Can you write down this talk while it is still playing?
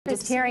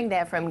just hearing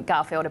there from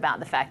Garfield about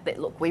the fact that,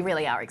 look, we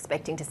really are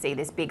expecting to see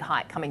this big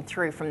hike coming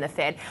through from the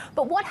Fed.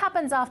 But what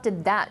happens after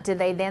that? Do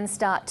they then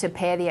start to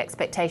pair the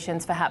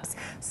expectations for perhaps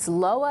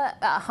slower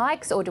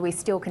hikes, or do we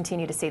still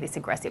continue to see this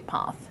aggressive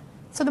path?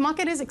 So the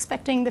market is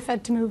expecting the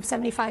Fed to move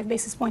 75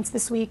 basis points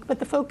this week, but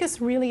the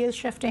focus really is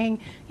shifting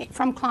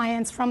from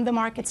clients, from the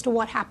markets, to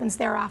what happens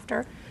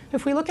thereafter.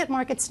 If we look at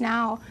markets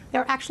now,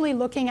 they're actually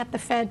looking at the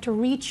Fed to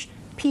reach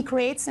peak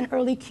rates in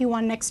early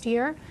Q1 next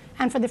year,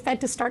 and for the Fed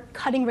to start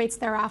cutting rates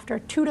thereafter.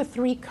 2 to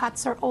 3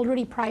 cuts are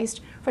already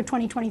priced for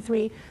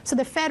 2023. So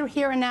the Fed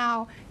here and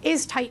now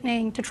is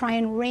tightening to try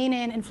and rein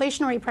in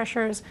inflationary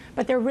pressures,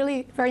 but they're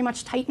really very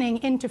much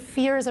tightening into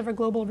fears of a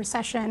global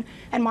recession,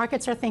 and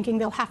markets are thinking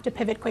they'll have to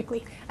pivot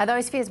quickly. Are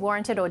those fears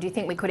warranted, or do you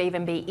think we could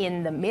even be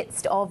in the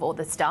midst of or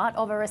the start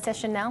of a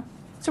recession now?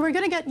 So we're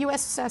going to get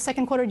U.S.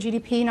 second quarter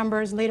GDP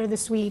numbers later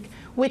this week,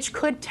 which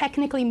could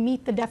technically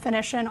meet the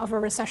definition of a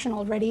recession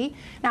already.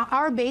 Now,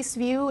 our base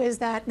view is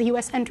that the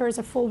U.S. enters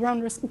a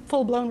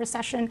full-blown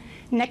recession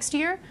next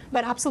year,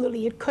 but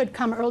absolutely it could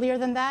come earlier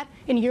than that.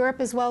 In Europe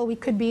as well, we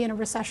could be in a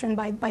recession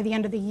by the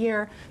end of the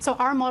year. So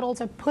our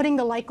models are putting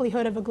the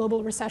likelihood of a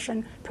global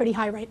recession pretty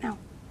high right now.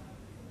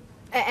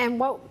 And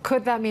what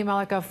could that mean,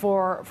 Mallika,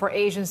 for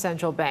Asian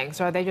central banks?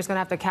 Are they just going to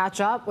have to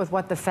catch up with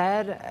what the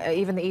Fed,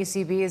 even the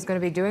ECB, is going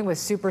to be doing with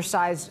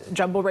supersized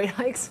jumbo rate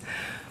hikes?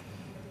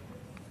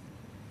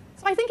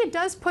 So I think it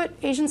does put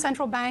Asian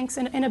central banks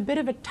in a bit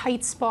of a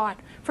tight spot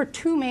for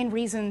 2 main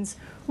reasons.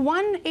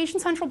 One, Asian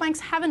central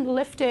banks haven't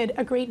lifted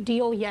a great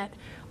deal yet.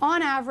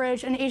 On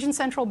average, an Asian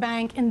central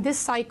bank in this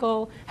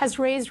cycle has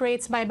raised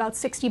rates by about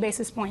 60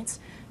 basis points.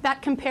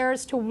 That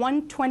compares to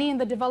 120 in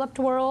the developed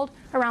world,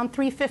 around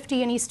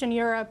 350 in Eastern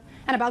Europe,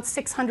 and about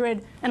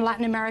 600 in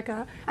Latin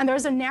America. And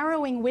there's a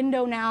narrowing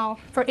window now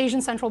for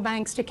Asian central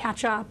banks to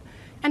catch up.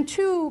 And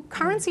 2,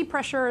 currency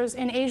pressures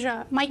in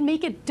Asia might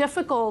make it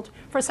difficult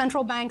for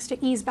central banks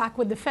to ease back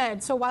with the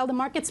Fed. So while the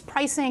market's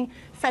pricing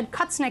Fed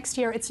cuts next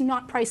year, it's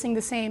not pricing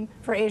the same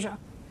for Asia.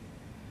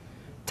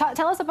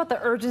 Tell us about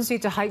the urgency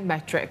to hike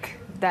metric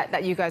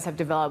that you guys have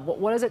developed.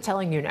 What is it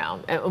telling you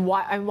now, and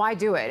why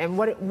do it? And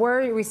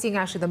where are we seeing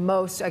actually the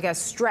most, I guess,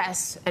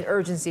 stress and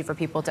urgency for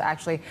people to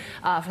actually,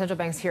 for central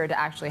banks here to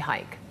actually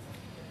hike?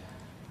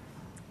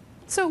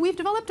 So we've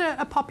developed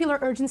a popular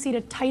urgency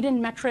to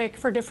tighten metric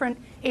for different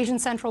Asian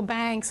central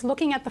banks,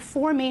 looking at the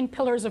 4 main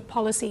pillars of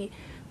policy: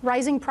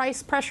 rising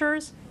price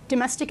pressures,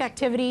 domestic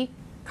activity,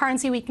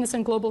 currency weakness,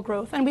 and global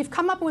growth. And we've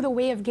come up with a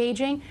way of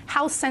gauging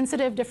how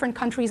sensitive different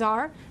countries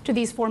are to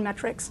these 4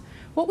 metrics.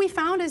 What we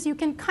found is you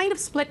can kind of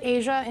split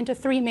Asia into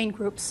 3 main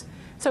groups.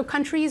 So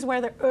countries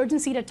where the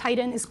urgency to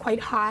tighten is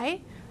quite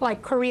high,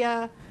 like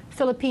Korea,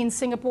 Philippines,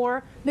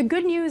 Singapore. The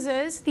good news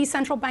is these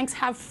central banks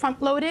have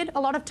front-loaded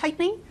a lot of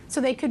tightening, so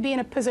they could be in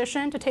a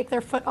position to take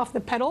their foot off the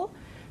pedal.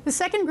 The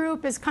second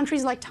group is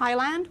countries like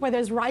Thailand, where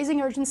there's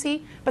rising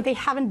urgency, but they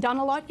haven't done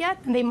a lot yet,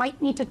 and they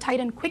might need to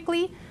tighten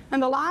quickly.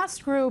 And the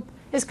last group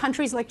is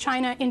countries like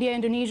China, India,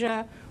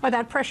 Indonesia, where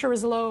that pressure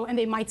is low and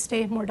they might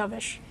stay more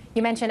dovish.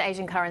 You mentioned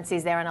Asian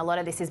currencies there, and a lot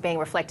of this is being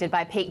reflected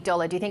by peak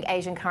dollar. Do you think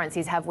Asian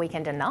currencies have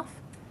weakened enough?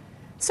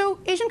 So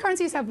Asian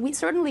currencies have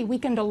certainly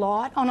weakened a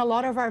lot on a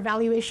lot of our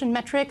valuation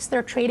metrics.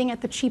 They're trading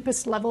at the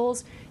cheapest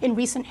levels in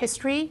recent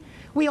history.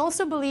 We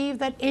also believe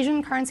that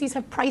Asian currencies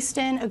have priced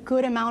in a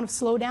good amount of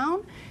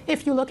slowdown.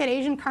 If you look at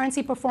Asian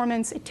currency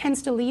performance, it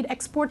tends to lead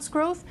exports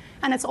growth,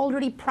 and it's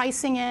already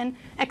pricing in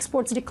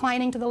exports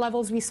declining to the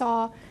levels we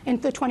saw in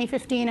the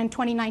 2015 and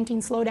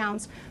 2019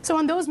 slowdowns. So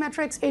on those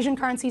metrics, Asian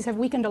currencies have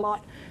weakened a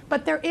lot.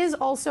 But there is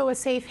also a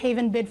safe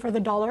haven bid for the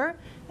dollar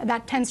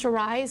that tends to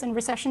rise in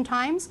recession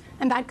times,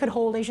 and that could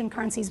hold Asian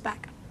currencies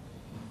back.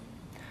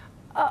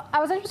 I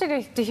was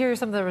interested to hear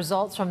some of the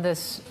results from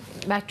this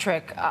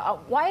metric.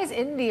 Why is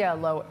India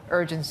low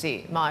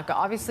urgency, Mallika?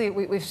 Obviously,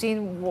 we've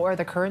seen where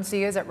the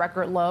currency is at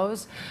record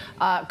lows.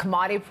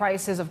 Commodity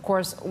prices, of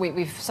course,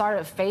 we've sort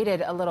of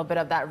faded a little bit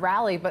of that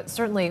rally, but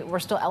certainly we're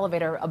still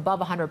elevated above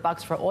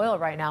 $100 for oil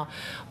right now.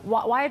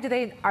 Why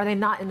are they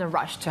not in the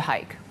rush to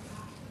hike?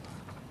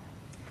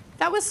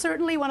 That was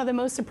certainly one of the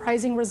most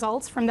surprising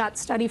results from that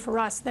study for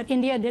us, that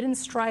India didn't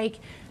strike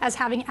as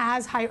having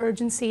as high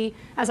urgency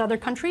as other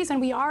countries,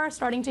 and we are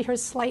starting to hear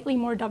slightly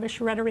more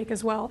dovish rhetoric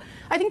as well.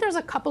 I think there's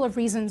a couple of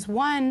reasons.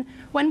 One,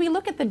 when we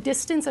look at the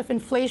distance of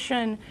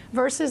inflation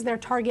versus their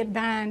target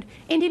band,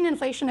 Indian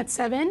inflation at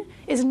 7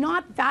 is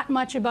not that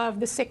much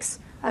above the 6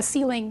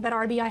 ceiling that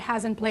RBI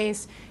has in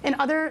place. In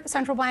other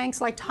central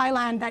banks like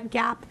Thailand, that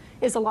gap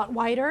is a lot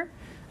wider.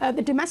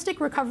 The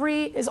domestic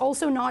recovery is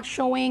also not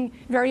showing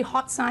very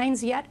hot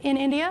signs yet in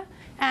India.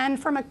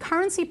 And from a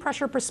currency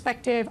pressure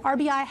perspective,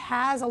 RBI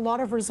has a lot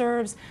of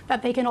reserves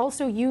that they can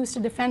also use to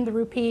defend the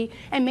rupee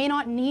and may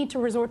not need to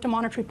resort to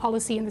monetary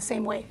policy in the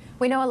same way.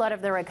 We know a lot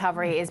of the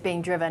recovery is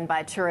being driven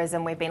by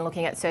tourism. We've been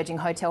looking at surging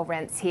hotel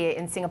rents here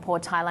in Singapore,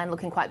 Thailand,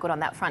 looking quite good on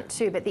that front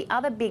too. But the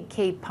other big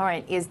key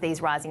point is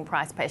these rising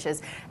price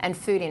pressures and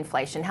food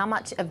inflation. How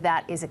much of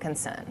that is a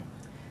concern?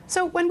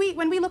 So when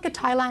we look at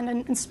Thailand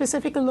and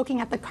specifically looking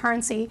at the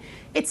currency,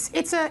 it's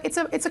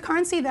a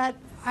currency that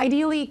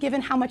ideally,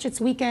 given how much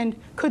it's weakened,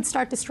 could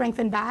start to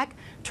strengthen back.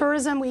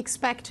 Tourism, we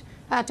expect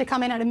to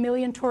come in at 1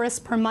 million tourists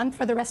per month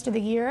for the rest of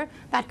the year.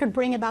 That could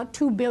bring about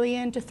 $2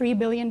 billion to $3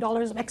 billion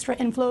of extra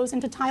inflows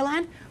into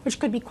Thailand, which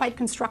could be quite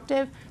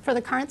constructive for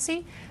the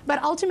currency.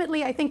 But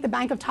ultimately, I think the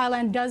Bank of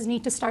Thailand does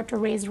need to start to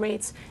raise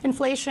rates.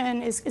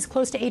 Inflation is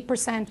close to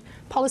 8%.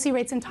 Policy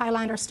rates in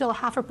Thailand are still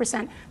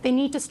 0.5%. They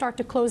need to start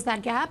to close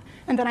that gap,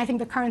 and then I think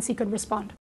the currency could respond.